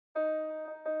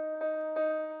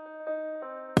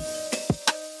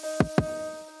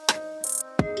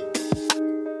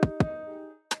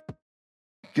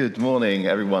Good morning,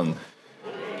 everyone.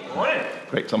 Good morning.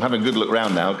 Great. So I'm having a good look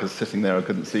around now because sitting there I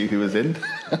couldn't see who was in.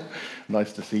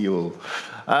 Nice to see you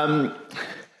all.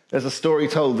 There's a story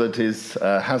told that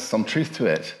has some truth to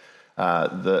it,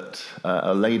 that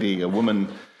a woman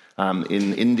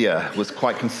in India was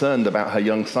quite concerned about her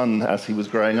young son as he was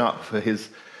growing up for his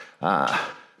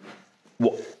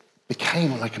what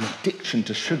became like an addiction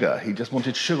to sugar. He just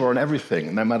wanted sugar on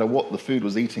everything. No matter what the food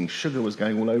was eating, sugar was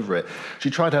going all over it. She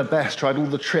tried her best, tried all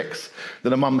the tricks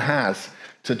that a mum has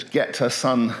to get her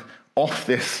son off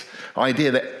this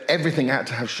idea that everything had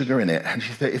to have sugar in it. And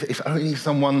she thought, if only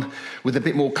someone with a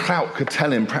bit more clout could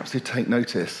tell him, perhaps he'd take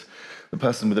notice. The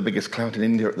person with the biggest clout in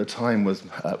India at the time was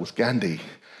Gandhi.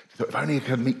 She thought, if only he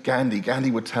could meet Gandhi,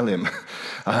 Gandhi would tell him,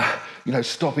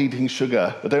 stop eating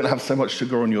sugar, but don't have so much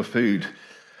sugar on your food.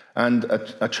 And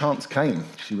a chance came.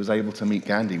 She was able to meet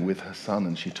Gandhi with her son,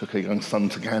 and she took her young son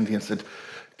to Gandhi and said,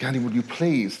 Gandhi, would you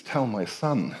please tell my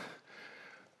son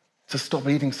to stop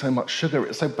eating so much sugar?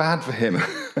 It's so bad for him.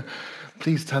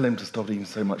 Please tell him to stop eating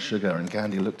so much sugar. And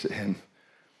Gandhi looked at him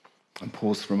and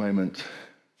paused for a moment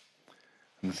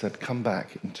and said, come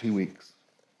back in 2 weeks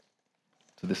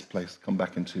to this place. Come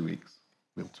back in 2 weeks.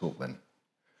 We'll talk then.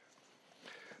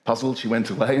 Puzzled, she went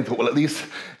away and thought, well, at least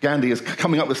Gandhi is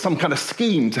coming up with some kind of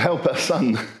scheme to help her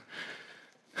son.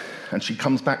 And she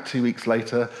comes back 2 weeks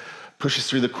later, pushes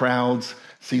through the crowds,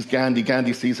 sees Gandhi.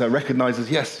 Gandhi sees her, recognizes,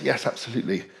 yes,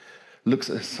 absolutely. Looks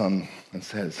at his son and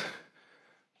says,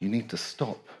 you need to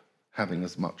stop having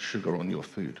as much sugar on your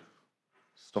food.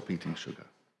 Stop eating sugar.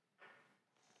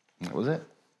 And that was it.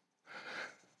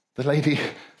 The lady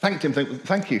thanked him,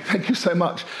 thank you so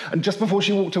much. And just before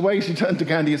she walked away, she turned to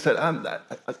Gandhi and said,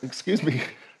 excuse me,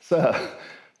 sir,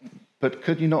 but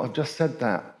could you not have just said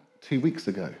that 2 weeks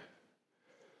ago?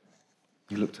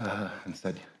 He looked at her and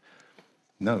said,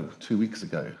 no, 2 weeks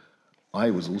ago,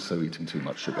 I was also eating too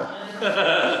much sugar.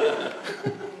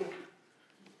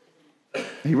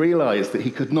 He realized that he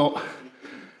could not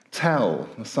tell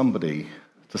somebody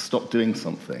to stop doing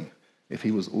something if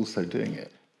he was also doing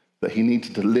it, that he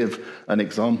needed to live an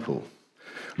example.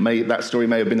 That story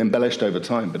may have been embellished over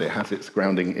time, but it has its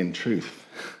grounding in truth.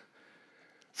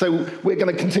 So we're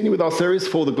going to continue with our series,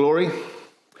 For the Glory.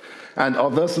 And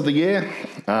our verse of the year,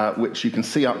 which you can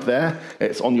see up there,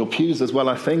 it's on your pews as well,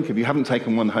 I think. If you haven't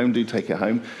taken one home, do take it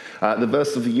home. The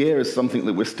verse of the year is something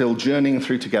that we're still journeying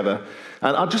through together.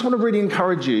 And I just want to really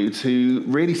encourage you to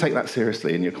really take that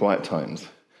seriously in your quiet times.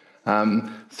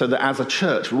 So that as a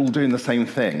church, we're all doing the same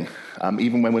thing,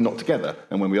 even when we're not together.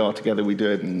 And when we are together, we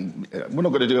do it. And we're not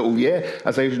going to do it all year,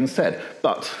 as Adrian said.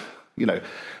 But,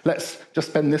 let's just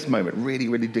spend this moment really,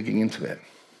 really digging into it.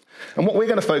 And what we're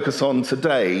going to focus on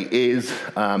today is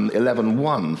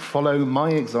 11:1. Follow my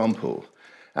example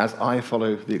as I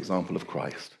follow the example of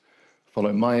Christ.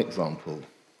 Follow my example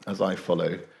as I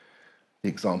follow the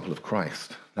example of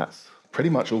Christ. That's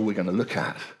pretty much all we're going to look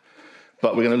at.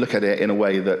 But we're going to look at it in a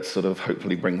way that sort of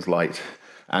hopefully brings light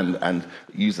and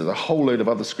uses a whole load of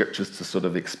other scriptures to sort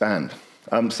of expand.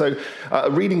 So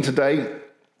reading today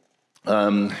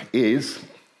is...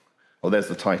 Well, there's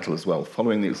the title as well,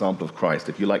 Following the Example of Christ.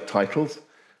 If you like titles,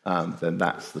 then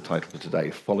that's the title for today,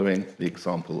 Following the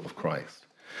Example of Christ.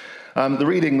 The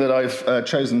reading that I've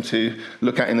chosen to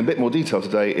look at in a bit more detail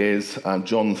today is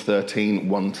John 13,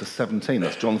 1 to 17.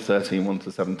 That's John 13, 1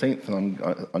 to 17, and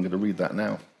I'm going to read that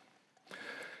now.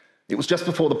 It was just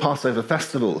before the Passover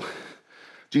festival.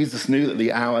 Jesus knew that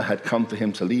the hour had come for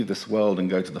him to leave this world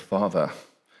and go to the Father.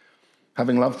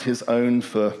 Having loved his own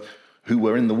who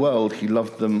were in the world, he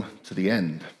loved them to the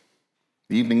end.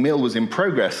 The evening meal was in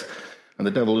progress, and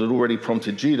the devil had already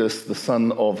prompted Judas, the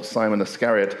son of Simon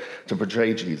Iscariot, to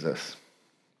betray Jesus.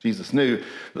 Jesus knew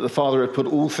that the Father had put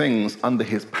all things under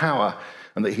his power,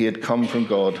 and that he had come from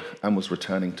God and was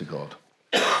returning to God.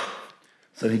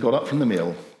 So he got up from the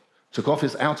meal, took off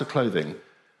his outer clothing,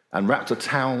 and wrapped a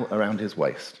towel around his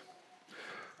waist.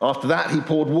 After that, he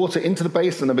poured water into the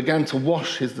basin and began to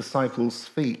wash his disciples'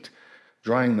 feet,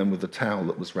 drying them with the towel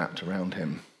that was wrapped around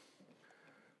him.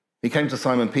 He came to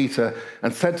Simon Peter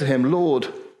and said to him,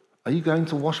 Lord, are you going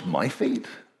to wash my feet?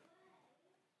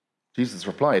 Jesus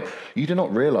replied, you do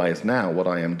not realize now what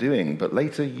I am doing, but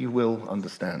later you will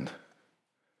understand.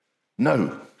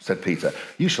 No, said Peter,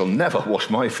 you shall never wash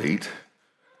my feet.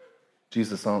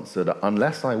 Jesus answered,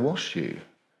 unless I wash you,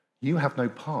 you have no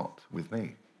part with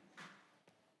me.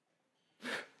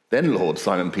 Then, Lord,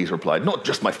 Simon Peter replied, not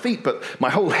just my feet, but my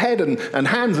whole head and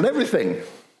hands and everything.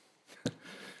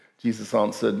 Jesus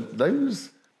answered, those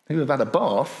who have had a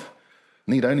bath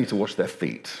need only to wash their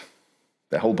feet.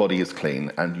 Their whole body is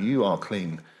clean, and you are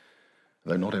clean,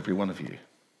 though not every one of you.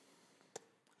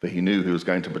 for he knew who was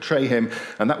going to betray him,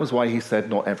 and that was why he said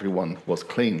not everyone was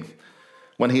clean.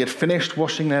 When he had finished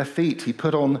washing their feet, he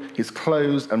put on his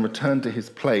clothes and returned to his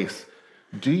place.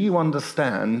 Do you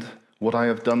understand what I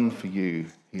have done for you?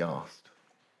 He asked.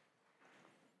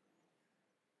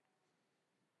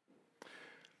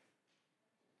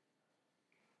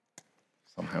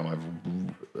 Somehow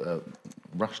I've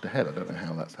rushed ahead. I don't know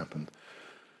how that's happened.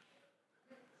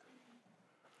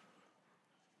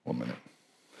 1 minute.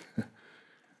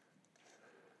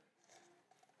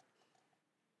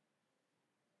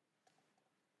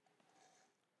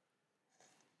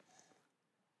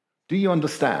 Do you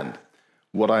understand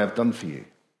what I have done for you?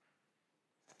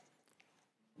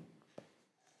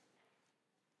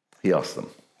 He asked them.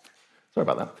 Sorry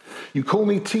about that. You call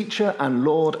me teacher and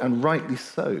Lord, and rightly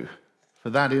so, for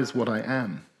that is what I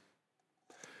am.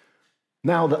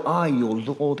 Now that I, your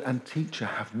Lord and teacher,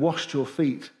 have washed your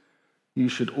feet, you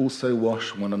should also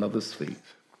wash one another's feet.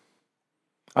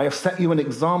 I have set you an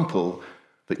example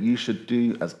that you should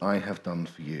do as I have done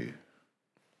for you.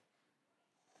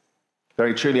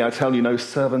 Very truly, I tell you, no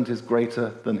servant is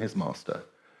greater than his master,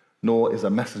 nor is a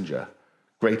messenger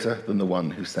greater than the one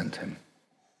who sent him.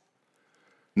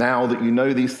 Now that you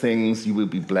know these things, you will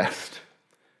be blessed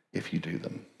if you do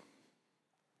them.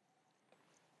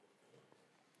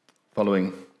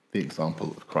 Following the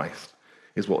example of Christ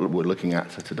is what we're looking at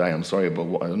today. I'm sorry, but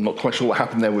I'm not quite sure what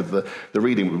happened there with the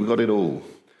reading, but we got it all.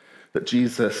 That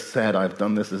Jesus said, I've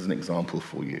done this as an example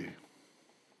for you.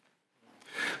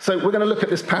 So we're going to look at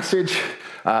this passage,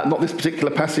 not this particular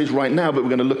passage right now, but we're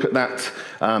going to look at that,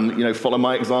 follow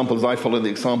my example as I follow the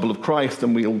example of Christ,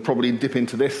 and we'll probably dip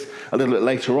into this a little bit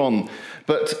later on.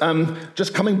 But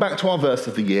just coming back to our verse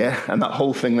of the year and that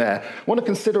whole thing there, I want to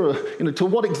consider, to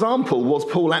what example was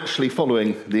Paul actually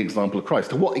following the example of Christ?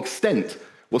 To what extent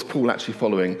was Paul actually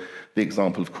following the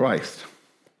example of Christ?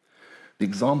 The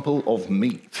example of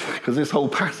meat, because this whole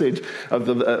passage of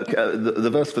the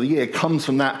verse for the year comes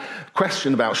from that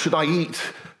question about, should I eat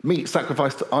meat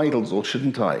sacrificed to idols or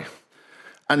shouldn't I?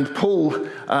 And Paul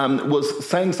was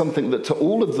saying something that to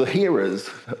all of the hearers,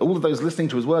 all of those listening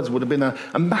to his words, would have been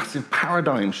a massive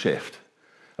paradigm shift.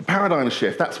 A paradigm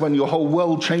shift, that's when your whole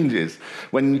world changes.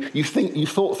 When you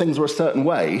thought things were a certain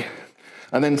way,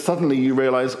 and then suddenly you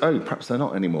realize, oh, perhaps they're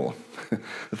not anymore.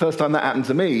 The first time that happened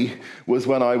to me was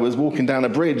when I was walking down a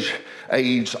bridge,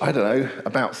 aged,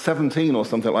 about 17 or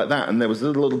something like that, and there was a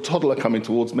little toddler coming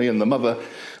towards me, and the mother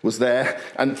was there.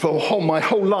 And for my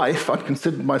whole life, I'd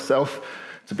considered myself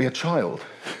to be a child.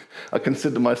 I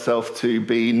considered myself to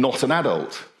be not an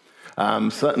adult.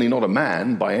 Certainly not a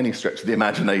man by any stretch of the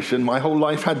imagination. My whole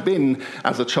life had been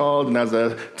as a child and as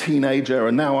a teenager,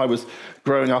 and now I was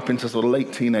growing up into sort of late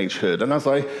teenagehood. And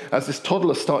as this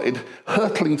toddler started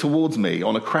hurtling towards me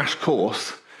on a crash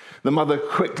course, the mother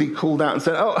quickly called out and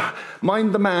said, "Oh,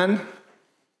 mind the man."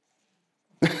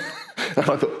 And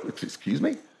I thought, excuse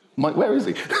me? Where is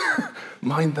he?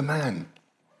 Mind the man.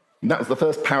 And that was the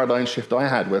first paradigm shift I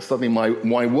had, where suddenly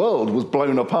my world was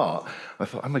blown apart. I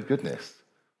thought, oh my goodness,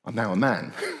 I'm now a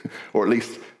man. Or at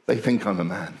least they think I'm a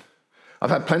man. I've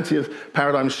had plenty of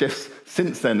paradigm shifts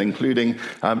since then, including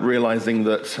realizing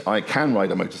that I can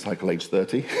ride a motorcycle age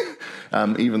 30,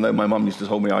 even though my mum used to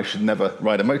tell me I should never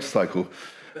ride a motorcycle.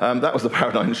 That was a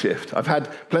paradigm shift. I've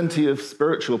had plenty of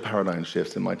spiritual paradigm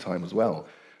shifts in my time as well,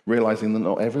 realizing that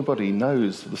not everybody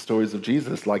knows the stories of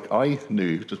Jesus like I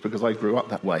knew, just because I grew up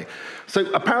that way. So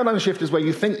a paradigm shift is where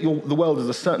you think the world is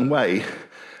a certain way,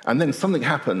 and then something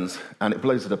happens and it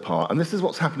blows it apart. And this is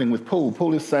what's happening with Paul.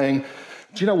 Paul is saying,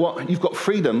 do you know what? You've got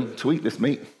freedom to eat this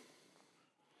meat.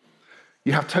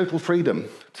 You have total freedom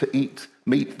to eat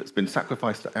meat that's been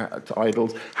sacrificed to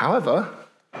idols. However,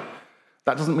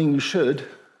 that doesn't mean you should,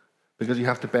 because you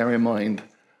have to bear in mind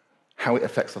how it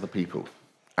affects other people.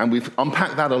 And we've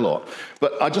unpacked that a lot.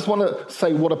 But I just want to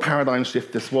say what a paradigm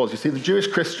shift this was. You see, the Jewish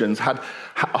Christians had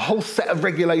a whole set of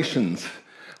regulations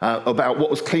about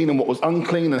what was clean and what was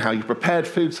unclean and how you prepared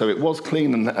food so it was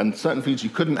clean and certain foods you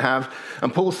couldn't have.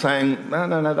 And Paul's saying,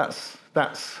 no,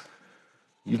 that's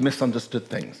you've misunderstood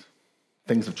things.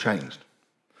 Things have changed.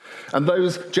 And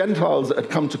those Gentiles that had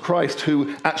come to Christ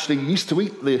who actually used to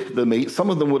eat the meat,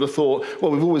 some of them would have thought,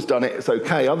 well, we've always done it, it's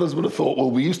okay. Others would have thought, well,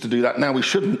 we used to do that, now we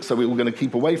shouldn't, so we were going to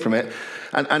keep away from it.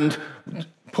 And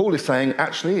Paul is saying,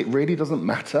 actually, it really doesn't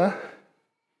matter.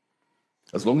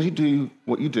 As long as you do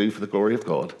what you do for the glory of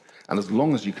God, and as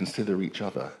long as you consider each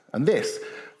other. And this,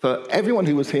 for everyone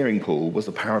who was hearing Paul, was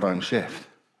a paradigm shift.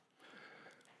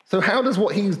 So how does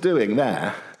what he's doing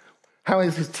there, how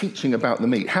is his teaching about the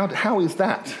meat, how is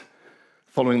that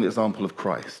following the example of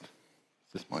Christ?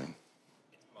 Is this mine?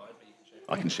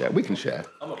 I can share. We can share.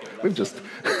 We've just...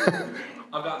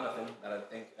 I've got nothing that I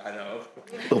think I know of.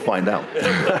 We'll find out.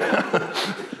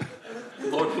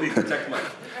 Lord, please protect mine.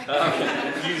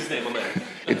 Jesus' name, amen.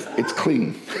 It's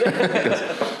clean.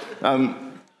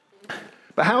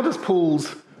 But how does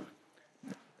Paul's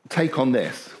take on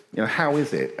this? How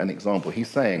is it an example? He's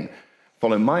saying,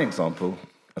 follow my example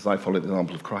as I follow the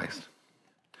example of Christ.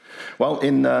 Well,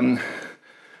 in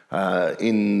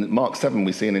Mark 7,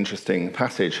 we see an interesting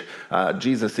passage.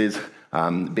 Jesus is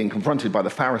being confronted by the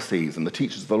Pharisees and the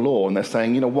teachers of the law, and they're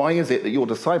saying, why is it that your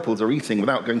disciples are eating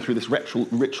without going through this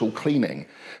ritual cleaning?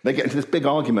 They get into this big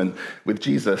argument with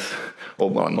Jesus,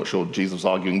 I'm not sure Jesus was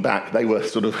arguing back. They were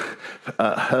sort of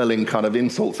hurling kind of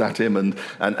insults at him and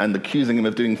accusing him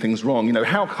of doing things wrong.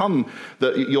 How come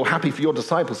that you're happy for your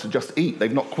disciples to just eat?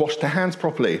 They've not washed their hands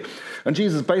properly. And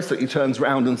Jesus basically turns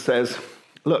around and says,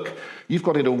 look, you've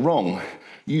got it all wrong.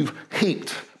 You've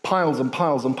heaped piles and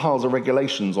piles and piles of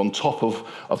regulations on top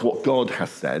of what God has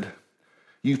said.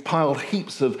 You've piled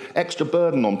heaps of extra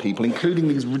burden on people, including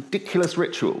these ridiculous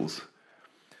rituals.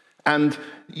 And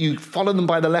you follow them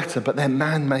by the letter, but they're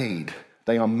man-made.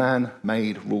 They are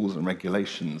man-made rules and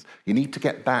regulations. You need to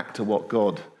get back to what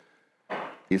God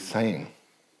is saying.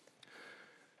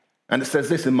 And it says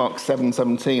this in Mark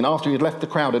 7:17. After he had left the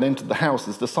crowd and entered the house,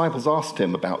 his disciples asked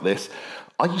him about this.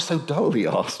 Are you so dull, he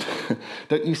asked.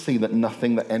 Don't you see that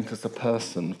nothing that enters a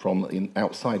person from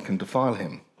outside can defile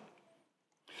him?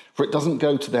 For it doesn't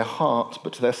go to their heart,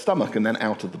 but to their stomach and then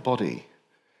out of the body.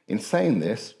 In saying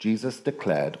this, Jesus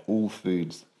declared all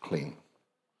foods clean.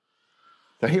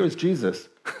 So here is Jesus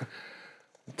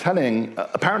telling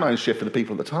a paradigm shift for the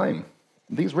people at the time.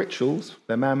 These rituals,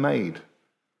 they're man-made.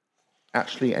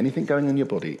 Actually, anything going in your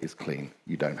body is clean.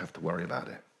 You don't have to worry about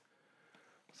it.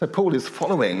 So Paul is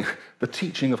following the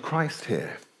teaching of Christ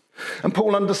here. And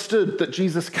Paul understood that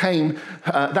Jesus came,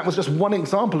 that was just one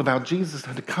example of how Jesus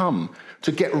had come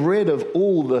to get rid of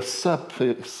all the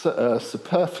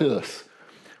superfluous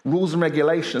rules and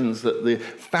regulations that the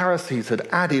Pharisees had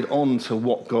added on to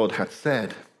what God had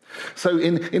said. So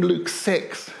in Luke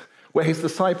 6, where his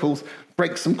disciples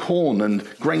break some corn and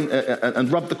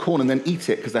rub the corn and then eat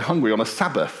it because they're hungry on a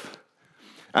Sabbath.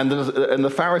 And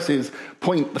the Pharisees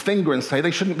point the finger and say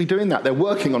they shouldn't be doing that. They're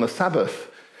working on a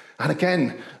Sabbath. And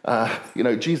again,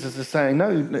 Jesus is saying,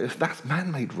 no, that's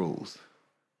man-made rules.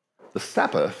 The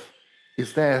Sabbath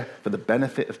is there for the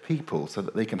benefit of people so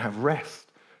that they can have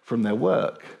rest from their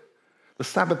work. The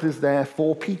Sabbath is there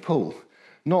for people,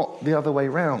 not the other way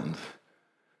round.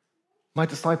 My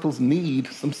disciples need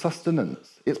some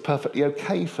sustenance. It's perfectly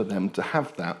okay for them to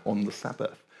have that on the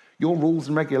Sabbath. Your rules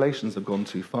and regulations have gone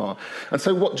too far. And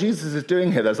so what Jesus is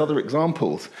doing here, there's other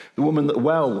examples. The woman at the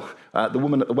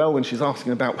well, when she's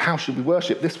asking about how should we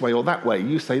worship, this way or that way,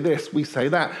 you say this, we say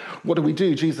that. What do we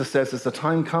do? Jesus says there's a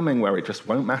time coming where it just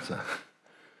won't matter.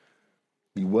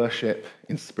 You worship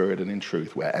in spirit and in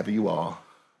truth wherever you are.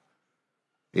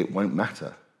 It won't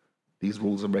matter. These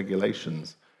rules and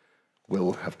regulations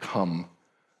will have come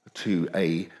to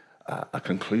a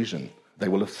conclusion. They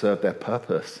will have served their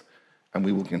purpose. And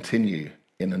we will continue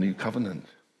in a new covenant.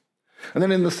 And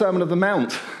then in the Sermon on the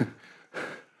Mount,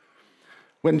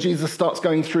 when Jesus starts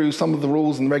going through some of the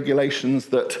rules and regulations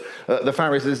that the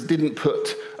Pharisees didn't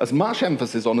put as much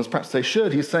emphasis on as perhaps they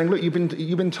should, he's saying, look,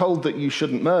 you've been told that you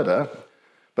shouldn't murder,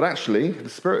 but actually the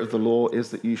spirit of the law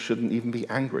is that you shouldn't even be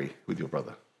angry with your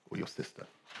brother or your sister.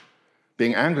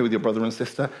 Being angry with your brother and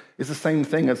sister is the same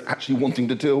thing as actually wanting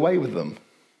to do away with them.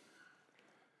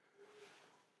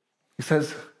 He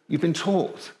says, you've been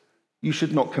taught you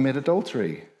should not commit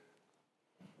adultery.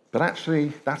 But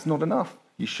actually, that's not enough.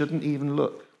 You shouldn't even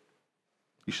look.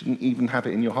 You shouldn't even have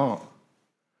it in your heart.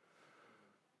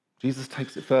 Jesus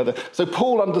takes it further. So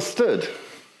Paul understood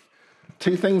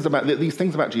these things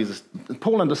about Jesus.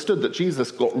 Paul understood that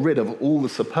Jesus got rid of all the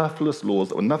superfluous laws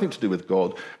that were nothing to do with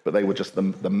God, but they were just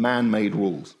the man-made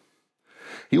rules.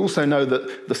 He also knew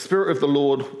that the spirit of the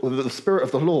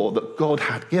law that God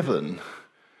had given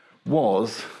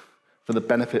was for the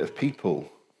benefit of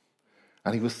people.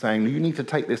 And he was saying, you need to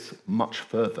take this much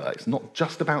further. It's not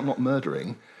just about not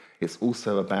murdering. It's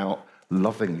also about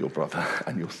loving your brother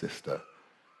and your sister.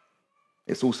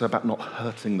 It's also about not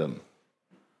hurting them.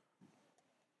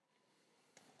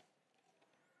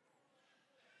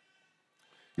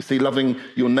 You see, loving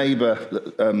your neighbour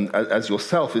as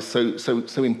yourself is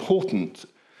so important.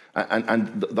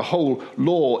 And the whole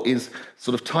law is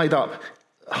sort of tied up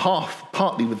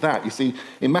partly with that. You see,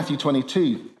 in Matthew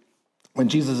 22, when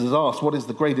Jesus is asked, what is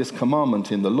the greatest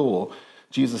commandment in the law?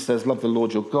 Jesus says, love the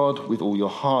Lord your God with all your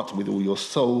heart, with all your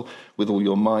soul, with all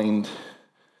your mind.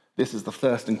 This is the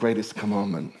first and greatest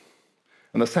commandment.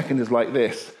 And the second is like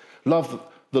this, love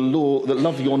the law, that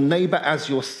love your neighbor as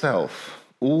yourself.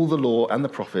 All the law and the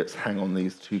prophets hang on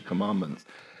these two commandments.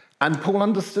 And Paul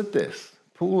understood this.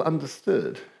 Paul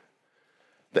understood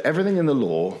that everything in the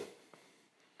law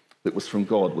that was from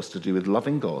God was to do with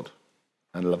loving God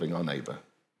and loving our neighbor.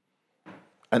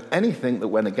 And anything that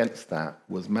went against that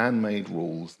was man-made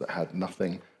rules that had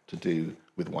nothing to do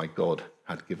with why God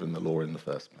had given the law in the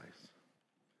first place.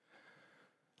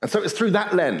 And so it's through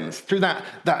that lens, through that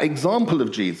example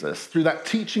of Jesus, through that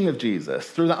teaching of Jesus,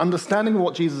 through that understanding of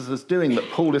what Jesus is doing, that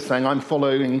Paul is saying, I'm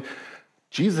following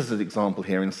Jesus' example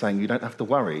here in saying you don't have to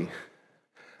worry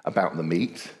about the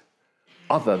meat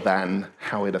other than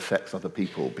how it affects other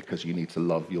people, because you need to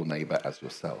love your neighbor as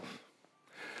yourself.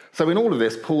 So in all of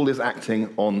this, Paul is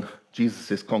acting on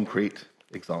Jesus' concrete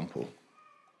example.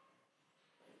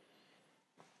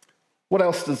 What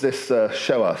else does this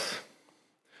show us?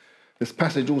 This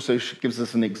passage also gives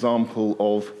us an example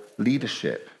of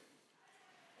leadership.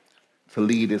 To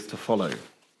lead is to follow.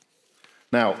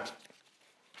 Now,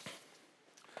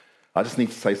 I just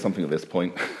need to say something at this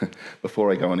point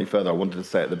before I go any further. I wanted to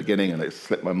say it at the beginning and it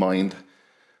slipped my mind,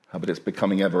 but it's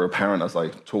becoming ever apparent as I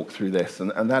talk through this.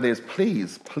 And that is,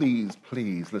 please, please,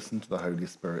 please listen to the Holy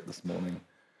Spirit this morning.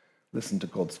 Listen to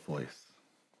God's voice.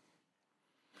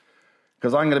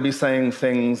 Because I'm going to be saying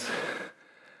things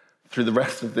through the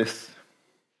rest of this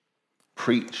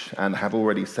preach and have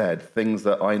already said, things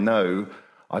that I know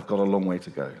I've got a long way to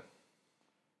go.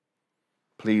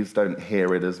 Please don't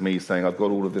hear it as me saying I've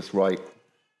got all of this right.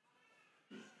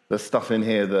 There's stuff in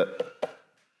here that,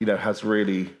 has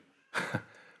really,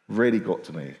 really got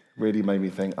to me, really made me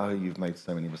think, oh, you've made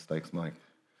so many mistakes, Mike.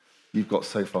 You've got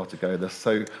so far to go. There's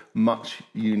so much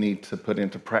you need to put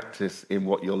into practice in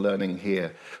what you're learning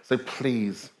here. So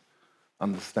please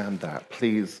understand that.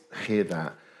 Please hear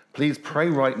that. Please pray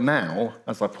right now,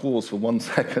 as I pause for 1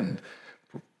 second,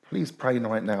 please pray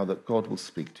right now that God will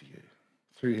speak to you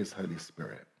through his Holy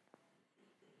Spirit.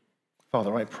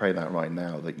 Father, I pray that right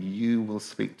now, that you will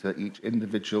speak to each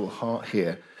individual heart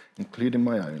here, including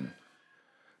my own,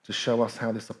 to show us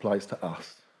how this applies to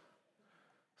us,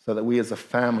 so that we as a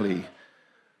family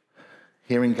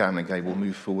here in Ganagay will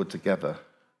move forward together,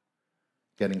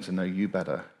 getting to know you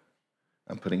better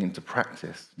and putting into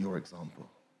practice your example.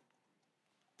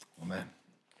 Amen.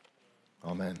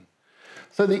 Amen.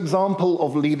 So the example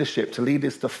of leadership, to lead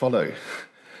is to follow.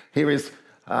 Here is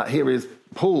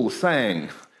Paul saying,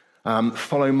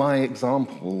 follow my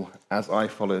example as I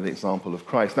follow the example of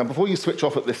Christ. Now, before you switch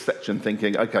off at this section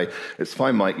thinking, okay, it's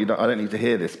fine, Mike, I don't need to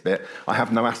hear this bit. I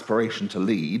have no aspiration to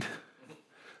lead.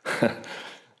 A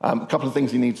couple of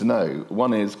things you need to know.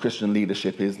 One is Christian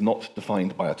leadership is not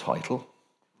defined by a title.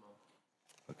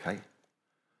 Okay?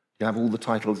 You have all the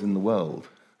titles in the world.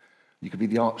 You could be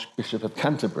the Archbishop of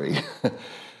Canterbury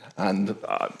and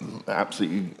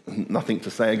absolutely nothing to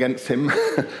say against him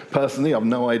personally. I've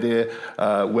no idea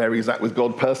where he's at with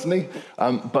God personally.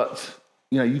 But,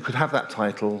 you could have that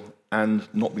title and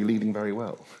not be leading very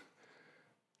well.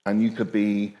 And you could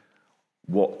be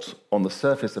what on the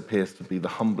surface appears to be the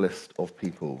humblest of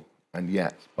people. And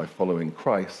yet, by following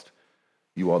Christ,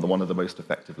 you are one of the most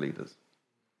effective leaders.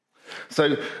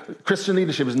 So Christian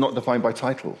leadership is not defined by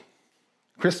title.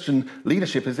 Christian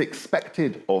leadership is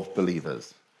expected of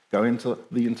believers. Go into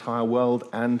the entire world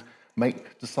and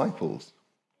make disciples.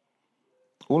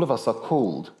 All of us are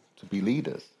called to be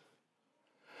leaders.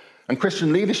 And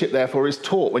Christian leadership, therefore, is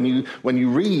taught. When you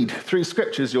read through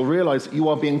scriptures, you'll realize that you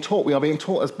are being taught. We are being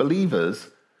taught as believers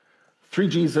through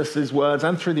Jesus' words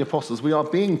and through the apostles. We are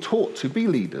being taught to be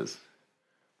leaders,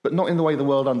 but not in the way the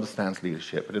world understands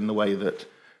leadership, but in the way that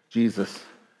Jesus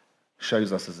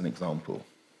shows us as an example.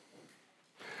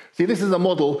 See, this is a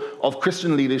model of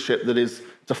Christian leadership that is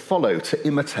to follow, to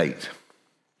imitate.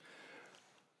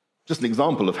 Just an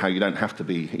example of how you don't have to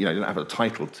be, you don't have a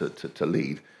title to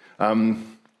lead.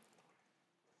 When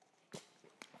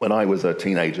I was a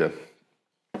teenager,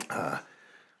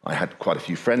 I had quite a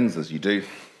few friends, as you do,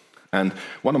 and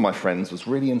one of my friends was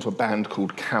really into a band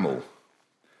called Camel.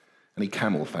 Any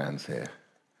Camel fans here?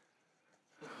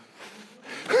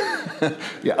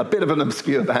 Yeah, a bit of an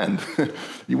obscure band.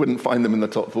 You wouldn't find them in the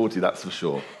top 40, that's for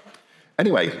sure.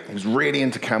 Anyway, he was really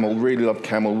into Camel, really loved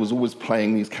Camel, was always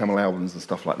playing these Camel albums and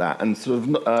stuff like that, and sort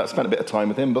of spent a bit of time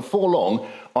with him. Before long,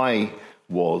 I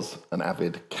was an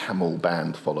avid Camel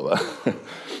band follower.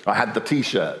 I had the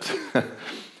T-shirt.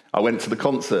 I went to the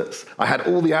concerts. I had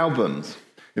all the albums.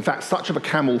 In fact, such of a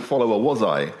Camel follower was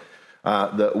I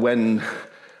that when...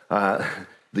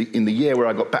 in the year where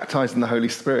I got baptized in the Holy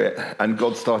Spirit and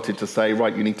God started to say,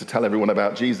 right, you need to tell everyone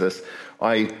about Jesus,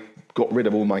 I got rid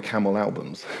of all my Camel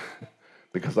albums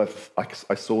because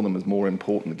I saw them as more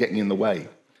important, getting in the way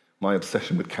My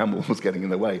obsession with Camel was getting in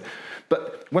the way.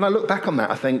 But when I look back on that,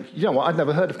 I think, you know what, I'd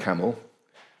never heard of Camel,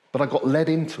 but I got led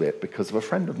into it because of a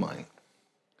friend of mine.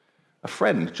 A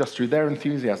friend, just through their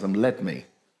enthusiasm, led me.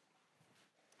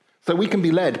 So we can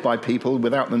be led by people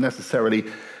without them necessarily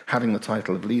having the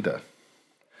title of leader.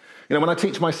 You know, when I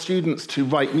teach my students to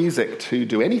write music, to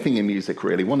do anything in music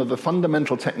really, one of the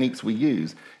fundamental techniques we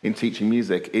use in teaching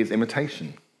music is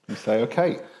imitation. You say,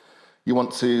 okay, you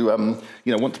want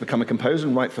to become a composer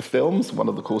and write for films. One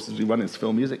of the courses we run is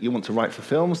film music. You want to write for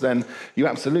films, then you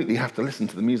absolutely have to listen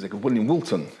to the music of William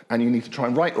Walton, and you need to try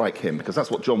and write like him, because that's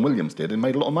what John Williams did and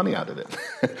made a lot of money out of it.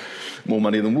 More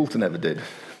money than Walton ever did.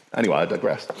 Anyway, I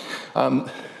digress.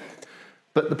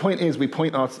 But the point is, we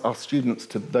point our students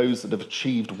to those that have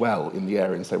achieved well in the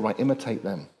area and say, right, imitate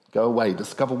them. Go away,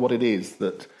 discover what it is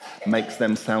that makes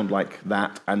them sound like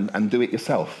that, and do it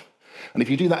yourself. And if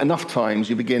you do that enough times,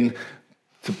 you begin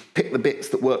to pick the bits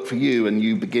that work for you, and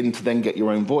you begin to then get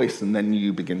your own voice, and then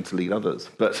you begin to lead others.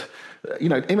 But,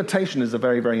 imitation is a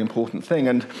very, very important thing.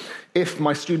 And if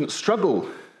my students struggle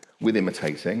with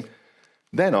imitating,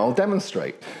 then I'll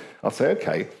demonstrate. I'll say,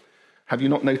 okay, have you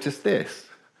not noticed this?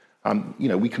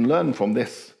 We can learn from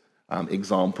this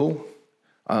example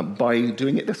by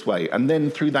doing it this way, and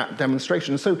then through that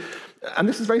demonstration. And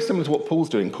this is very similar to what Paul's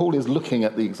doing. Paul is looking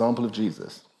at the example of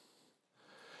Jesus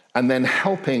and then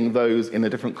helping those in a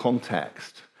different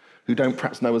context who don't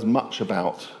perhaps know as much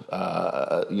about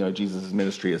Jesus'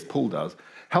 ministry as Paul does,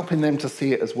 helping them to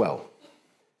see it as well.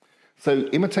 So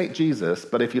imitate Jesus,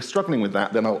 but if you're struggling with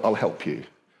that, then I'll help you.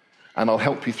 And I'll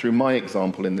help you through my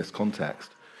example in this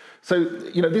context. So,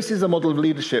 this is a model of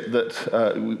leadership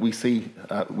that we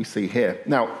see here.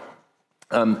 Now,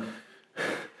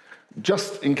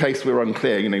 just in case we're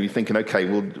unclear, you're thinking, okay,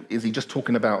 well,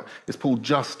 is Paul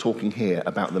just talking here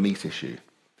about the meat issue?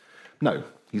 No,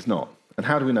 he's not. And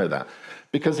how do we know that?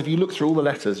 Because if you look through all the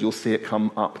letters, you'll see it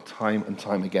come up time and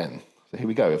time again. So here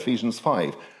we go, Ephesians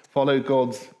 5. Follow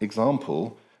God's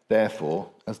example, therefore,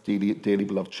 as dearly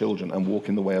beloved children, and walk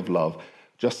in the way of love,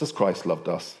 just as Christ loved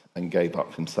us and gave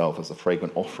up himself as a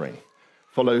fragrant offering.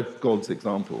 Follow God's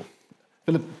example.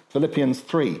 Philippians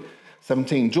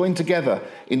 3:17. Join together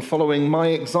in following my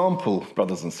example,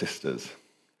 brothers and sisters.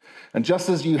 And just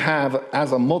as you have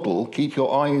as a model, keep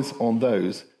your eyes on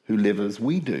those who live as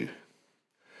we do.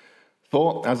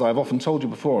 For, as I've often told you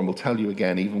before, and will tell you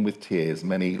again, even with tears,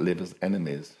 many live as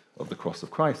enemies of the cross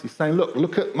of Christ. He's saying,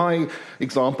 look at my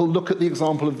example, look at the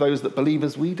example of those that believe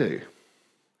as we do.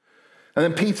 And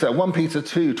then 1 Peter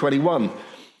 2:21.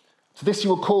 To this you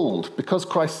were called, because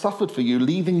Christ suffered for you,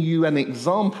 leaving you an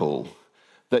example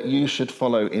that you should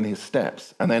follow in his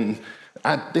steps. And then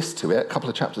add this to it, a couple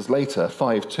of chapters later,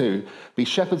 5:2. Be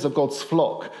shepherds of God's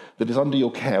flock that is under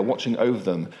your care, watching over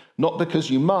them, not because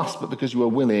you must, but because you are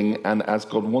willing, and as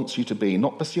God wants you to be,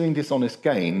 not pursuing dishonest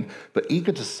gain, but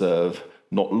eager to serve,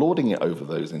 not lording it over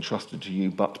those entrusted to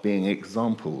you, but being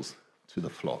examples to the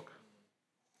flock.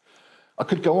 I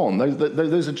could go on.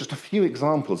 Those are just a few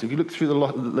examples. If you look through the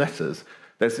letters,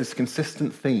 there's this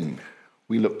consistent theme.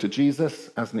 We look to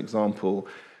Jesus as an example,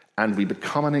 and we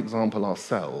become an example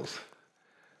ourselves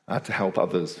to help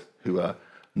others who are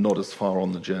not as far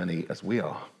on the journey as we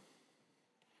are.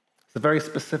 It's a very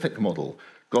specific model.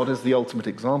 God is the ultimate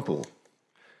example.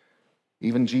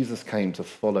 Even Jesus came to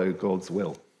follow God's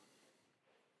will.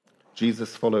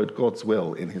 Jesus followed God's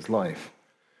will in his life,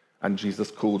 and Jesus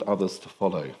called others to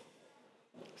follow,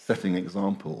 setting an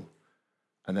example.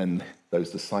 And then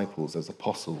those disciples, as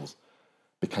apostles,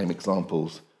 became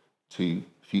examples to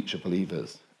future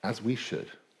believers, as we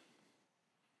should.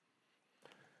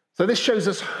 So this shows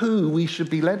us who we should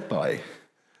be led by.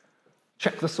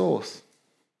 Check the source.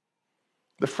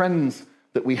 The friends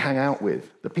that we hang out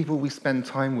with, the people we spend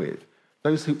time with,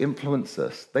 those who influence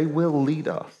us, they will lead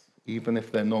us, even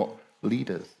if they're not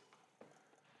leaders.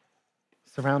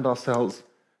 Surround ourselves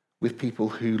with people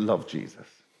who love Jesus,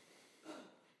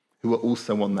 who are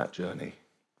also on that journey.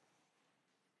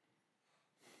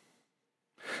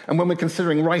 And when we're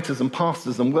considering writers and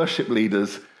pastors and worship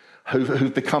leaders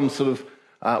who've become sort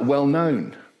of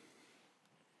well-known,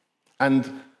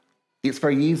 and it's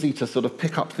very easy to sort of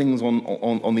pick up things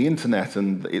on the internet,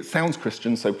 and it sounds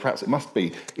Christian, so perhaps it must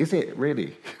be. Is it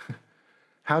really?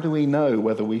 How do we know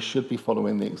whether we should be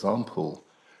following the example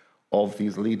of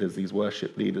these leaders, these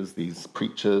worship leaders, these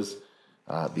preachers,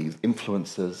 these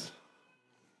influencers?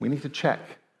 We need to check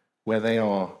where they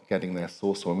are getting their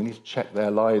source from. We need to check their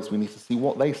lives. We need to see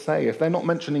what they say. If they're not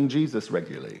mentioning Jesus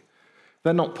regularly, if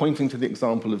they're not pointing to the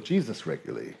example of Jesus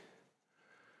regularly,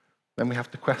 then we have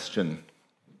to question,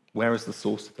 where is the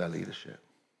source of their leadership?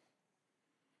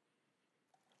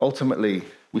 Ultimately,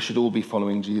 we should all be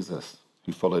following Jesus,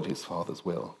 who followed his Father's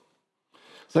will.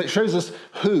 So it shows us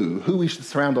who we should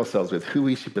surround ourselves with, who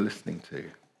we should be listening to.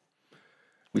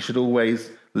 We should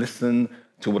always listen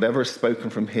to whatever is spoken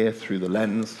from here through the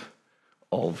lens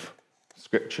of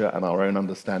Scripture and our own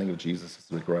understanding of Jesus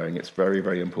as we're growing. It's very,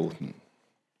 very important.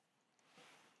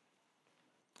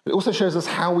 It also shows us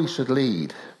how we should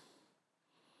lead.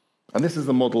 And this is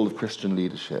the model of Christian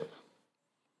leadership.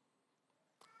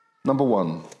 Number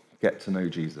one, get to know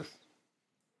Jesus.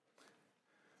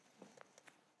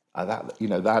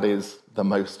 That is the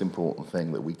most important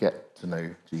thing, that we get to know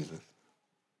Jesus.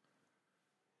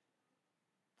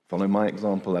 Follow my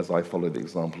example as I follow the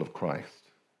example of Christ.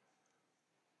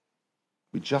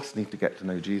 We just need to get to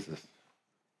know Jesus.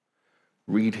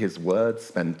 Read his words,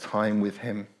 spend time with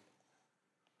him.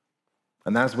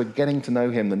 And as we're getting to know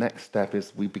him, the next step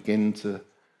is we begin to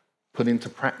put into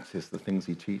practice the things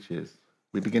he teaches.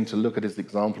 We begin to look at his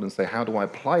example and say, how do I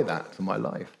apply that to my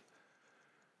life?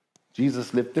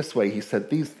 Jesus lived this way. He said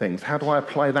these things. How do I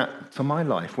apply that to my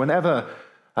life? Whenever,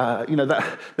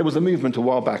 there was a movement a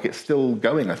while back. It's still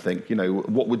going, I think.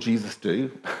 What would Jesus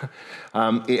do?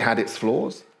 It had its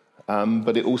flaws,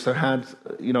 but it also had,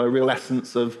 a real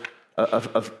essence of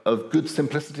good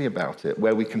simplicity about it,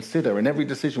 where we consider in every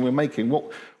decision we're making,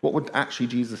 what would actually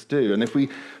Jesus do? And if we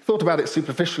thought about it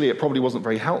superficially, it probably wasn't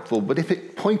very helpful. But if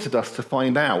it pointed us to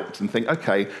find out and think,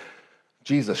 okay,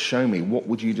 Jesus, show me, what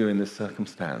would you do in this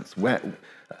circumstance?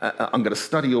 I'm going to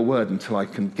study your word until I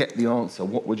can get the answer.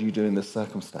 What would you do in this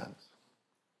circumstance?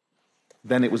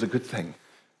 Then it was a good thing.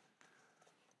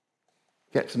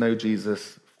 Get to know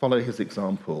Jesus, follow his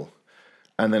example,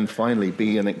 and then finally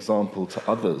be an example to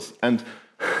others. And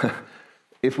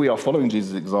if we are following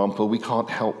Jesus' example, we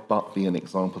can't help but be an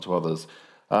example to others.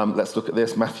 Let's look at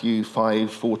this, Matthew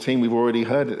 5:14. We've already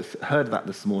heard that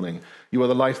this morning. You are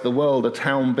the light of the world. A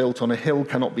town built on a hill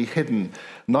cannot be hidden.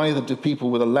 Neither do people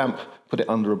with a lamp put it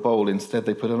under a bowl. Instead,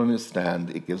 they put it on a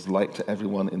stand. It gives light to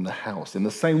everyone in the house. In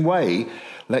the same way,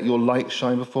 let your light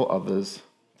shine before others,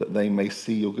 that they may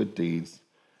see your good deeds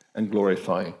and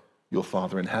glorify your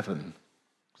Father in heaven.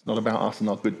 It's not about us and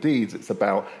our good deeds. It's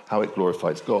about how it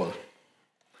glorifies God.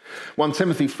 1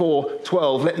 Timothy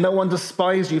 4:12, let no one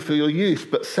despise you for your youth,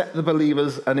 but set the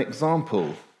believers an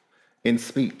example in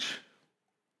speech,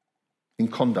 in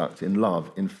conduct, in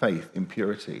love, in faith, in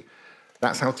purity.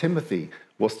 That's how Timothy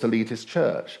was to lead his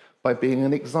church, by being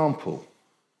an example.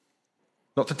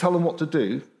 Not to tell them what to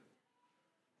do,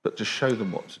 but to show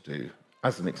them what to do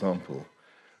as an example.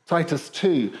 Titus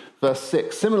 2, verse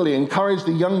 6, similarly, encourage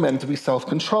the young men to be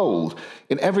self-controlled.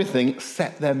 In everything,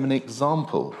 set them an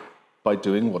example by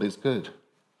doing what is good.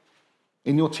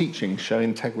 In your teaching, show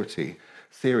integrity,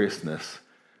 seriousness,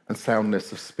 and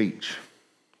soundness of speech.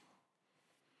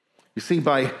 You see,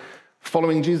 by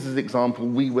following Jesus' example,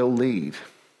 we will lead.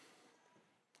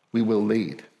 We will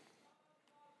lead.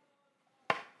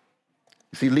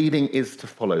 You see, leading is to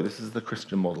follow. This is the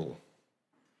Christian model.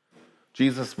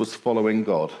 Jesus was following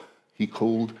God. He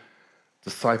called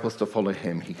disciples to follow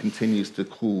him. He continues to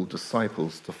call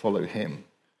disciples to follow him.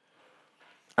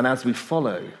 And as we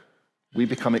follow, we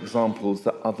become examples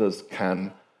that others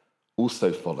can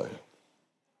also follow.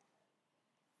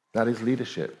 That is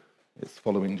leadership. It's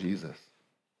following Jesus.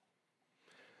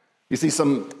 You see,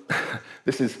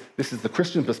 this is the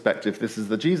Christian perspective. This is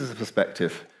the Jesus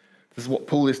perspective. This is what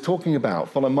Paul is talking about.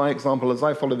 Follow my example as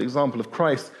I follow the example of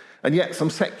Christ. And yet some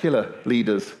secular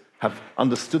leaders have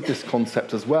understood this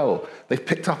concept as well. They've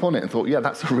picked up on it and thought, yeah,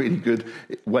 that's a really good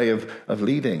way of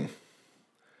leading.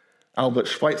 Albert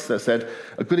Schweitzer said,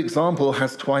 a good example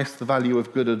has twice the value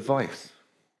of good advice.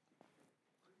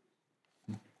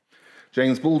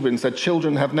 James Baldwin said,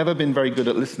 children have never been very good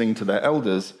at listening to their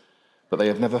elders, but they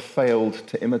have never failed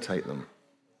to imitate them.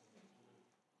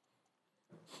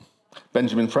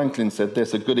 Benjamin Franklin said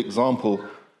this, a good example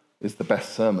is the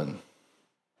best sermon.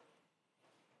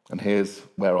 And here's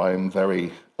where I am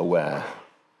very aware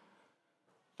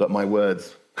that my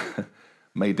words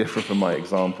may differ from my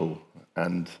example,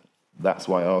 and that's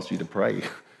why I asked you to pray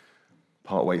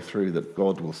partway through that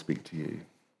God will speak to you,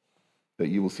 that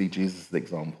you will see Jesus'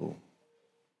 example.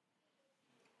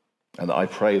 And I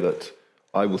pray that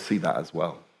I will see that as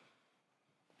well.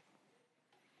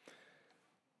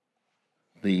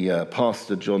 The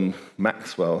pastor John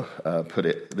Maxwell put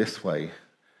it this way,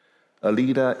 a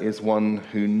leader is one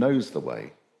who knows the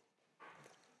way,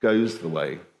 goes the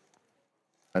way,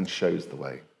 and shows the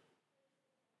way.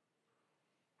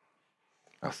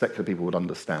 Our secular people would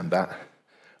understand that.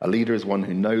 A leader is one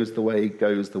who knows the way,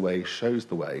 goes the way, shows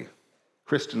the way.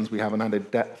 Christians, we have an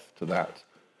added depth to that,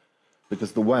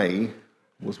 because the way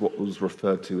was what was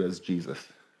referred to as Jesus.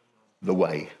 the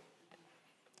way.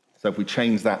 So if we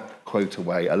change that quote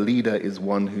away, a leader is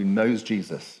one who knows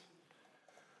Jesus,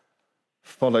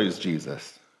 follows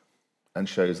Jesus, and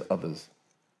shows others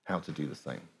how to do the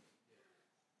same.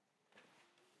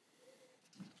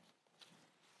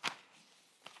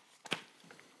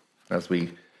 As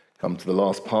we come to the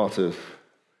last part of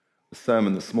the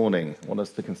sermon this morning, I want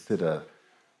us to consider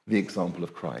the example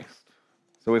of Christ.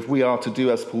 So if we are to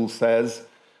do as Paul says,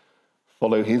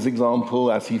 follow his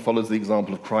example as he follows the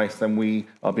example of Christ, then we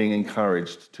are being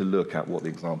encouraged to look at what the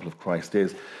example of Christ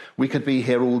is. We could be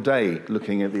here all day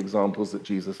looking at the examples that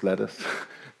Jesus led us,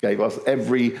 gave us.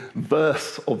 Every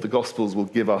verse of the Gospels will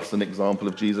give us an example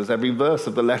of Jesus. Every verse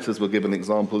of the letters will give an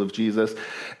example of Jesus.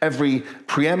 Every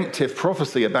preemptive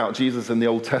prophecy about Jesus in the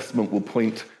Old Testament will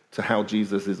point to how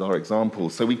Jesus is our example.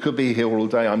 So we could be here all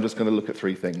day. I'm just going to look at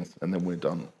three things and then we're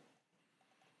done.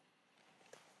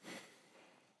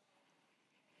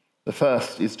 The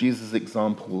first is Jesus'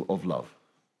 example of love.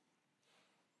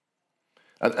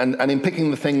 And in picking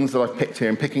the things that I've picked here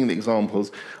and picking the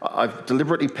examples, I've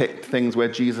deliberately picked things where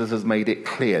Jesus has made it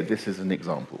clear this is an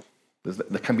example.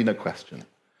 There can be no question. He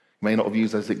may not have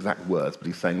used those exact words, but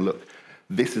he's saying, look,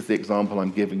 this is the example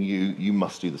I'm giving you. You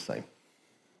must do the same.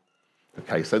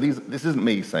 Okay, so this isn't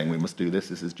me saying we must do this.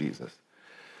 This is Jesus.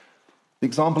 The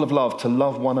example of love, to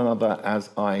love one another as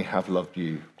I have loved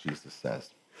you, Jesus says.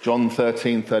 John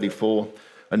 13:34,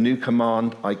 a new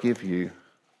command I give you,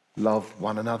 love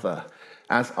one another.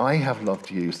 As I have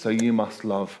loved you, so you must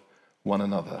love one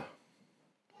another.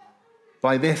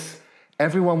 By this,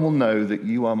 everyone will know that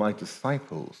you are my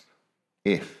disciples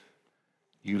if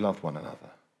you love one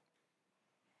another.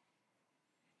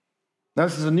 Now,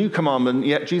 this is a new commandment,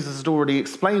 yet Jesus had already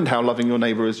explained how loving your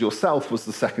neighbor as yourself was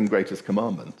the second greatest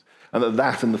commandment, and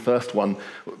that and the first one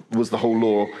was the whole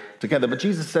law together. But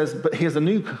Jesus says, but here's a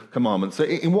new commandment. So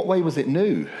in what way was it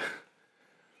new?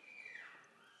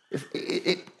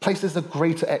 It places a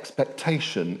greater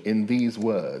expectation in these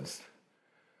words.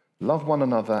 Love one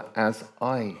another as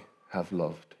I have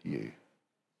loved you.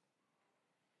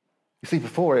 You see,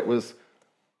 before it was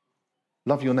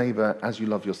love your neighbor as you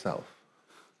love yourself.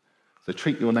 So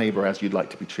treat your neighbor as you'd like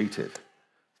to be treated.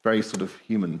 It's very sort of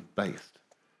human-based.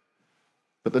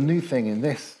 But the new thing in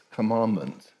this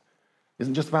commandment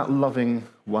isn't just about loving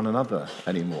one another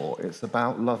anymore. It's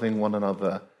about loving one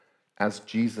another as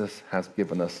Jesus has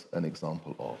given us an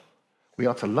example of. We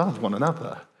are to love one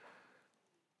another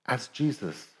as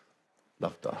Jesus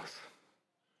loved us.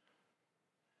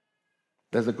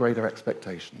 There's a greater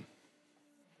expectation.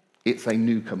 It's a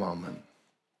new commandment.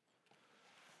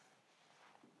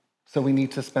 So we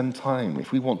need to spend time,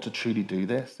 if we want to truly do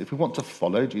this, if we want to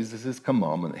follow Jesus'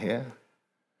 commandment here,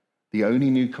 the only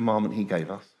new commandment he gave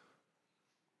us.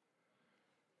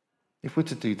 If we're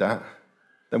to do that,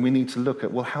 then we need to look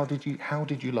at, well, how did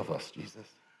you love us, Jesus?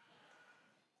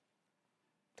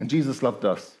 And Jesus loved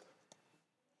us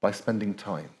by spending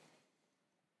time.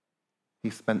 He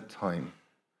spent time.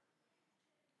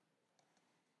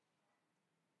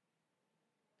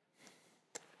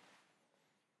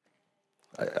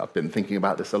 I've been thinking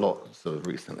about this a lot sort of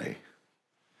recently.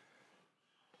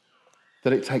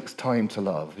 That it takes time to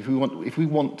love. If we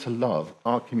want to love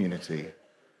our community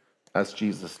as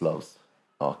Jesus loves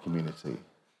our community,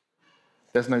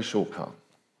 there's no shortcut.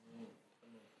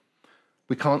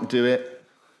 We can't do it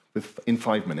in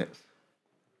 5 minutes.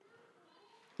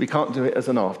 We can't do it as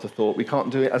an afterthought. We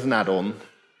can't do it as an add-on.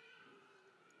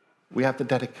 We have to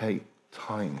dedicate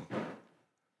time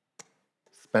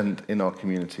spent in our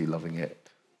community loving it.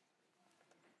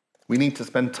 We need to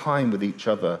spend time with each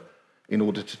other in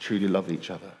order to truly love each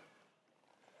other.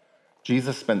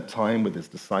 Jesus spent time with his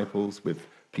disciples, with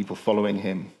people following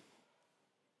him.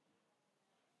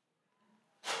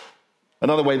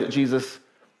 Another way that Jesus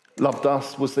loved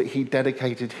us was that he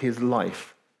dedicated his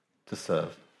life to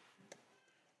serve.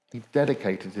 He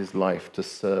dedicated his life to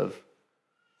serve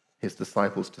his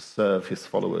disciples, to serve his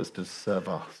followers, to serve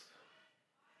us.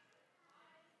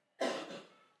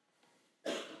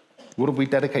 What have we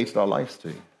dedicated our lives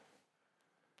to?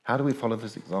 How do we follow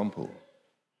this example?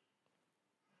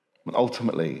 And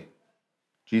ultimately,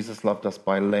 Jesus loved us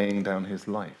by laying down his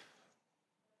life.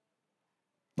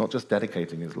 Not just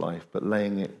dedicating his life, but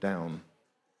laying it down.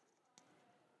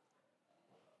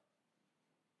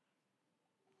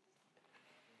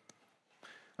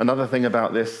 Another thing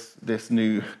about this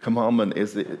new commandment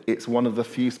is that it's one of the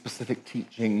few specific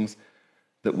teachings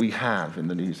that we have in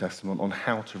the New Testament on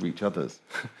how to reach others.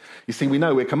 You see, we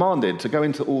know we're commanded to go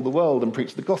into all the world and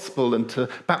preach the gospel and to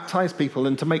baptize people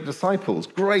and to make disciples.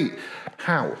 Great.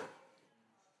 How?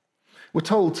 We're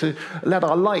told to let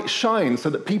our light shine so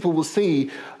that people will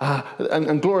see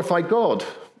and glorify God.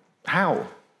 How?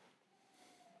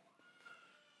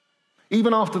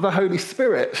 Even after the Holy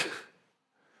Spirit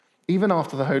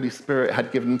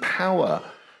had given power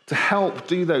to help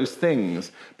do those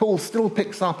things, Paul still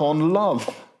picks up on love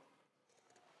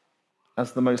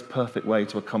as the most perfect way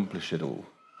to accomplish it all.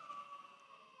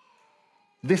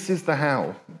 This is the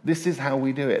how. This is how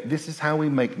we do it. This is how we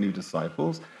make new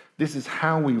disciples. This is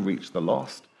how we reach the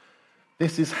lost.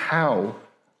 This is how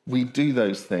we do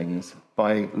those things,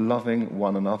 by loving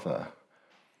one another.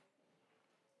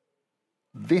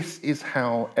 This is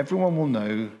how everyone will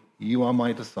know you are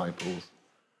my disciples,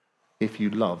 if you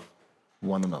love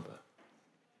one another.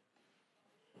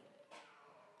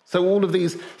 So all of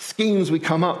these schemes we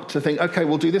come up to think, okay,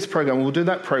 we'll do this program, we'll do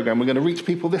that program, we're going to reach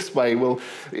people this way.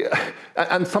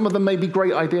 And some of them may be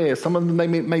great ideas, some of them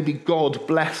may be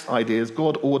God-blessed ideas,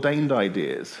 God-ordained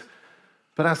ideas.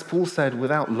 But as Paul said,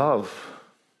 without love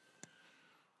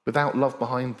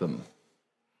behind them,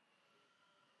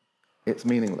 it's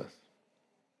meaningless.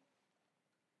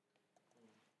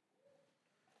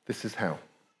 This is how.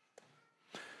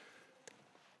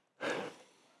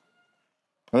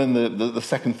 And then the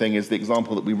second thing is the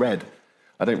example that we read.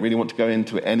 I don't really want to go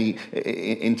into it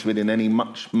in any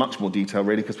much more detail,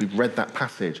 really, because we've read that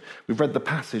passage. We've read the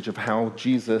passage of how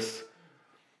Jesus'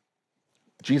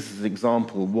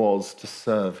 example was to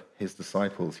serve his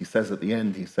disciples. He says at the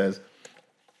end,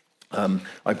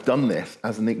 I've done this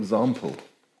as an example.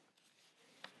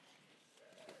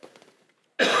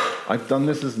 I've done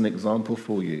this as an example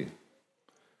for you.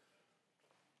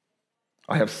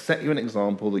 I have set you an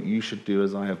example that you should do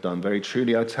as I have done. Very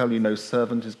truly, I tell you, no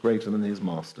servant is greater than his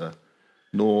master,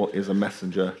 nor is a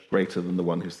messenger greater than the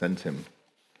one who sent him.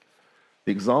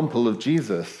 The example of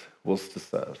Jesus was to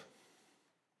serve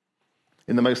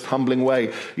in the most humbling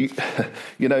way.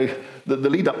 You know, the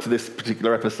lead up to this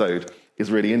particular episode is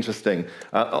really interesting.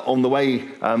 On the way,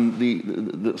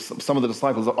 some of the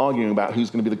disciples are arguing about who's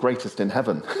going to be the greatest in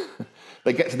heaven.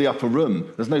 They get to the upper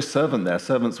room. There's no servant there.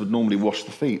 Servants would normally wash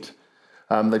the feet.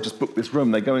 They just book this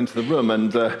room. They go into the room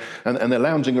and they're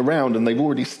lounging around, and they've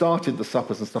already started the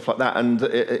suppers and stuff like that. And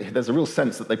there's a real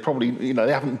sense that they probably,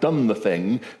 they haven't done the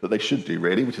thing that they should do,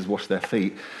 really, which is wash their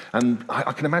feet. And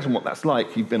I can imagine what that's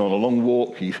like. You've been on a long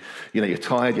walk. You're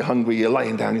tired. You're hungry. You're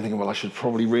laying down. You're thinking, well, I should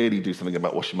probably really do something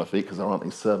about washing my feet because there aren't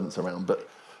any servants around. But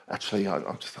actually,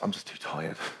 I'm just too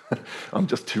tired. I'm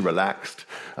just too relaxed.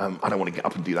 I don't want to get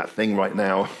up and do that thing right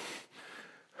now.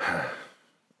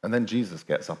 And then Jesus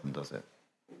gets up and does it.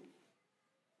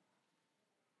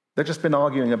 They've just been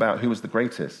arguing about who was the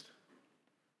greatest.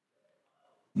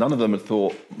 None of them had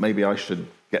thought, maybe I should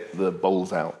get the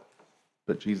bowls out.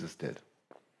 But Jesus did.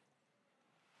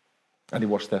 And he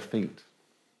washed their feet.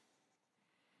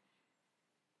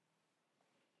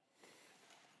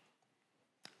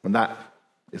 And that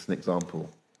is an example.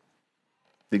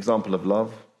 The example of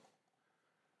love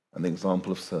and the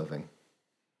example of serving.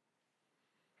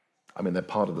 I mean, they're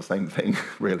part of the same thing,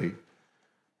 really.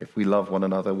 If we love one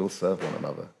another, we'll serve one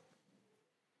another.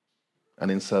 And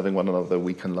in serving one another,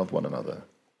 we can love one another.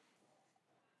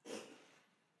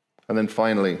 And then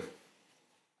finally,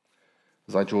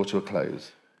 as I draw to a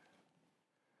close,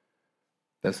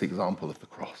 there's the example of the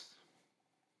cross.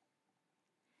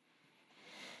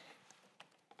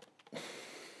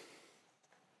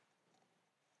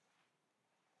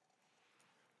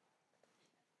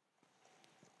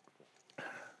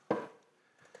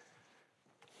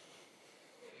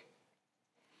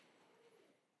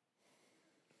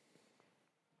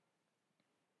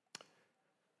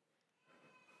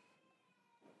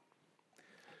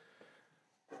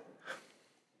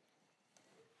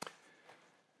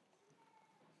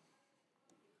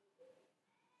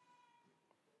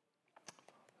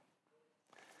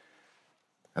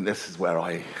 And this is where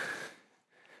I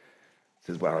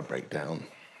break down.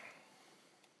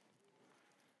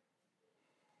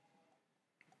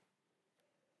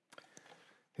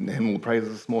 In the hymnal praise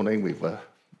this morning, I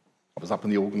was up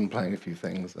in the organ playing a few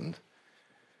things, and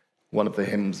one of the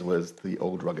hymns was The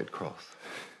Old Rugged Cross.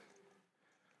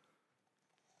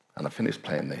 And I finished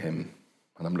playing the hymn,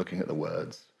 and I'm looking at the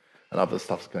words, and other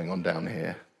stuff's going on down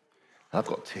here. And I've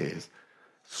got tears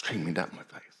streaming down my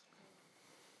face.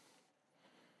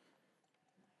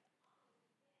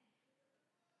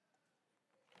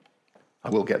 I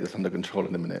will get this under control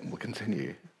in a minute, and we'll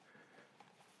continue.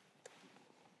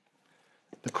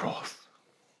 The cross.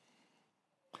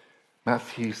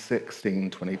 Matthew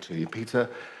 16:22. Peter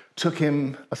took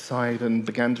him aside and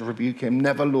began to rebuke him.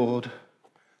 Never, Lord.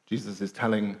 Jesus is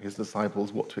telling his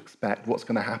disciples what to expect, what's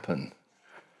going to happen.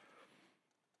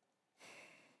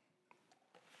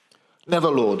 Never,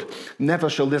 Lord, never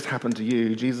shall this happen to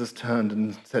you. Jesus turned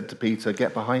and said to Peter,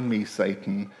 get behind me,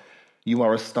 Satan. You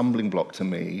are a stumbling block to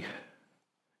me.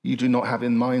 You do not have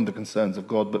in mind the concerns of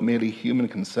God, but merely human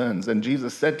concerns. And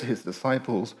Jesus said to his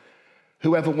disciples,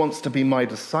 whoever wants to be my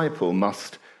disciple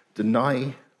must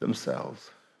deny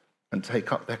themselves and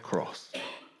take up their cross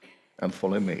and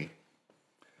follow me.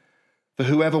 For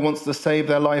whoever wants to save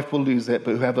their life will lose it,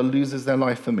 but whoever loses their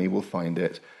life for me will find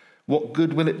it. What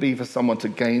good will it be for someone to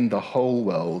gain the whole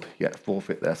world, yet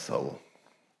forfeit their soul?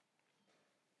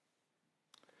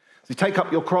 So take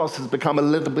up your cross has become a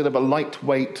little bit of a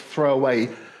lightweight, throwaway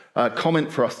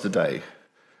comment for us today.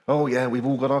 Oh yeah, we've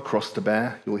all got our cross to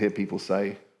bear, you'll hear people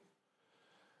say.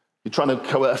 You're trying to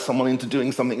coerce someone into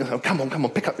doing something and say, come on,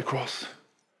 pick up your cross.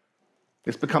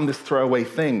 It's become this throwaway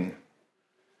thing.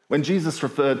 When Jesus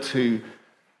referred to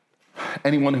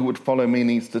anyone who would follow me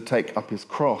needs to take up his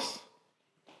cross,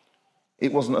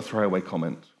 it wasn't a throwaway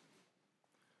comment.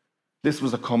 This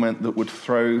was a comment that would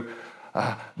throw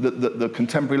the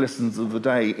contemporary listeners of the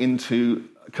day into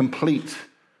complete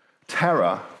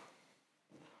terror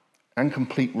and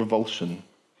complete revulsion.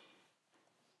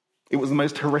 It was the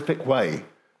most horrific way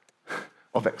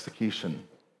of execution.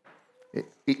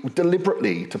 It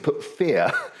deliberately to put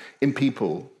fear in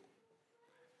people.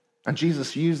 And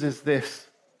Jesus uses this,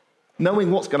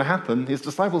 knowing what's going to happen. His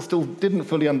disciples still didn't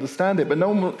fully understand it, but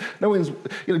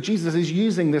Jesus is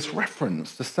using this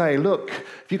reference to say, look,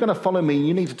 if you're going to follow me,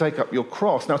 you need to take up your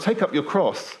cross. Now, take up your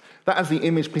cross. That is the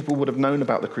image people would have known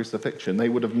about the crucifixion. They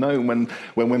would have known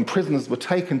when prisoners were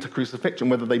taken to crucifixion,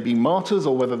 whether they be martyrs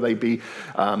or whether they be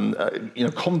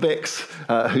convicts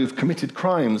who've committed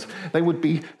crimes, they would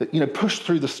be pushed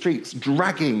through the streets,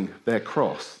 dragging their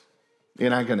cross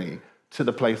in agony to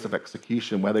the place of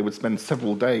execution, where they would spend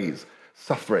several days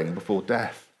suffering before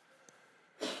death.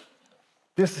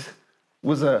 This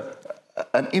was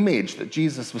an image that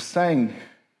Jesus was saying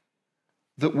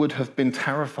that would have been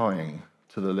terrifying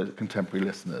to the contemporary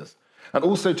listeners. And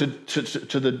also to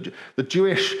the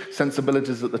Jewish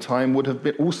sensibilities at the time would have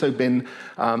also been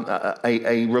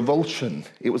a revulsion.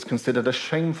 It was considered a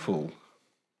shameful,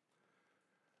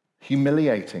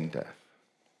 humiliating death.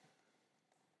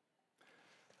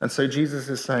 And so Jesus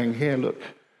is saying here, look,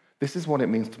 this is what it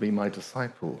means to be my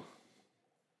disciple.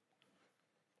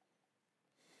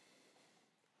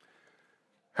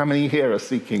 How many here are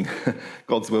seeking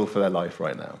God's will for their life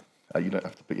right now? You don't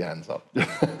have to put your hands up.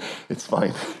 It's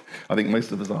fine. I think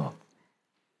most of us are.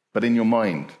 But in your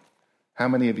mind, how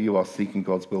many of you are seeking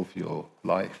God's will for your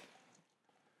life?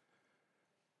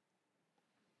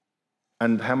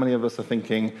 And how many of us are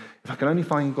thinking, if I can only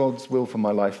find God's will for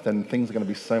my life, then things are going to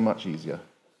be so much easier.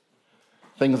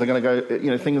 Things are going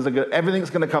to go,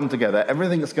 everything's going to come together.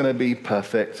 Everything's going to be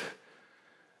perfect.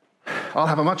 I'll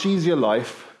have a much easier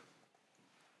life.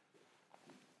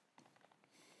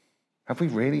 Have we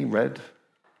really read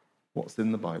what's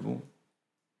in the Bible?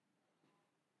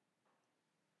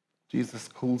 Jesus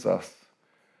calls us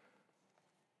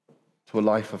to a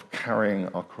life of carrying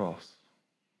our cross.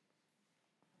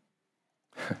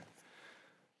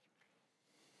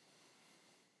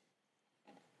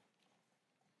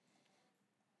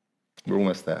 We're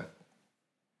almost there.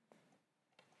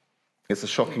 It's a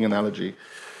shocking analogy.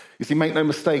 You see, make no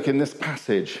mistake, in this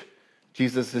passage,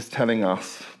 Jesus is telling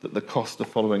us that the cost of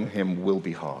following him will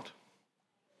be hard.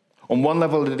 On one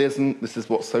level, it isn't. This is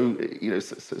what's so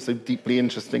deeply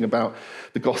interesting about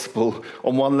the gospel.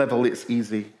 On one level, it's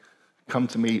easy. Come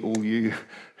to me, all you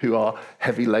who are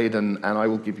heavy laden, and I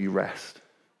will give you rest.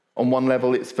 On one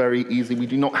level, it's very easy. We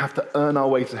do not have to earn our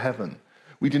way to heaven.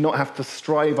 We do not have to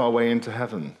strive our way into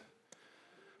heaven.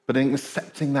 But in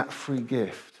accepting that free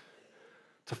gift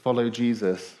to follow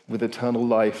Jesus with eternal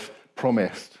life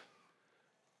promised,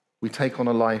 we take on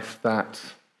a life that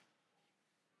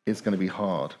is going to be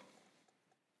hard.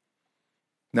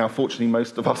 Now, fortunately,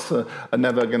 most of us are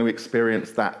never going to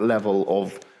experience that level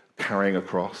of carrying a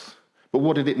cross. But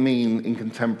what did it mean in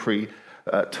contemporary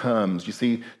terms? You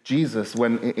see, Jesus,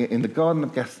 when in the Garden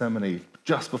of Gethsemane,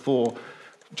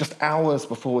 just hours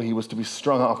before he was to be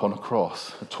strung up on a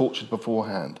cross, tortured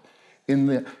beforehand, in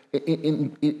that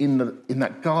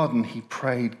garden, he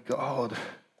prayed, God,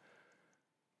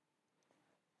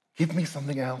 give me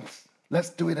something else. Let's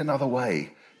do it another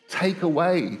way. Take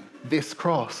away this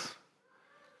cross.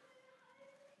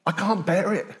 I can't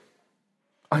bear it.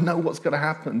 I know what's going to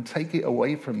happen. Take it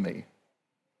away from me.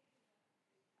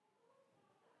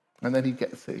 And then he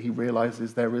gets it. He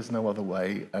realizes there is no other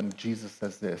way. And Jesus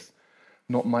says this,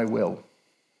 not my will.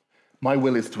 My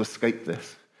will is to escape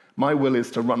this. My will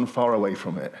is to run far away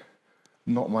from it.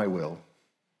 Not my will,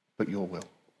 but your will.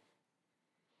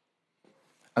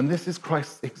 And this is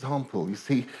Christ's example. You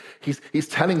see, he's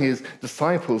telling his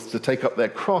disciples to take up their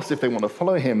cross if they want to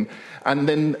follow him. And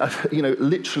then,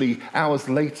 literally hours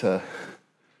later,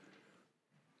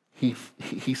 he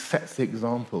sets the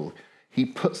example. He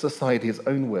puts aside his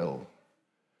own will.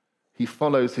 He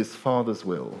follows his Father's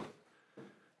will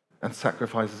and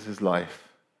sacrifices his life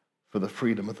for the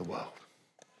freedom of the world.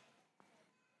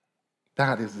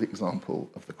 That is the example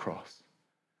of the cross.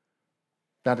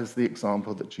 That is the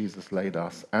example that Jesus laid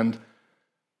us. And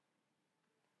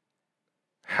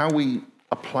how we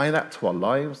apply that to our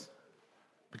lives,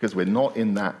 because we're not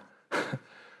in that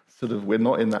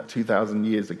 2,000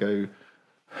 years ago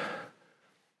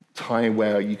time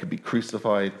where you could be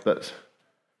crucified, but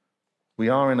we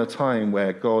are in a time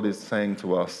where God is saying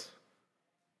to us,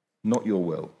 not your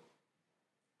will,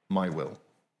 my will.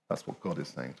 That's what God is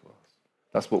saying to us.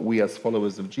 That's what we as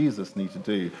followers of Jesus need to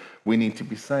do. We need to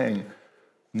be saying,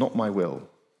 not my will,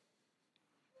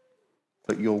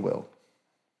 but your will,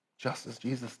 just as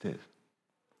Jesus did.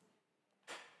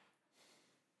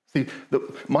 See,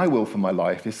 my will for my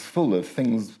life is full of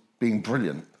things being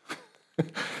brilliant.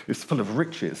 It's full of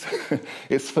riches.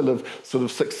 It's full of sort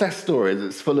of success stories.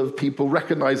 It's full of people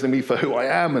recognizing me for who I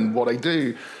am and what I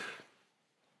do.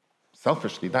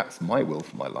 Selfishly, that's my will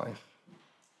for my life.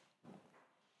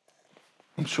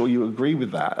 I'm sure you agree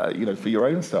with that, for your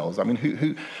own selves. I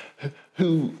mean,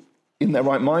 who in their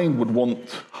right mind would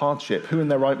want hardship? Who in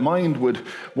their right mind would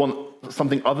want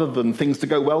something other than things to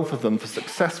go well for them, for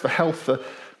success, for health?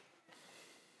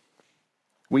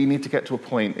 We need to get to a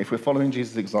point, if we're following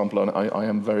Jesus' example, and I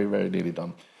am very, very nearly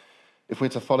done. If we're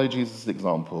to follow Jesus'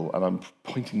 example, and I'm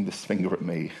pointing this finger at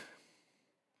me,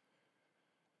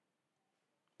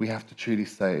 we have to truly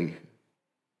say,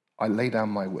 I lay down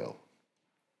my will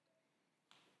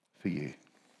for you.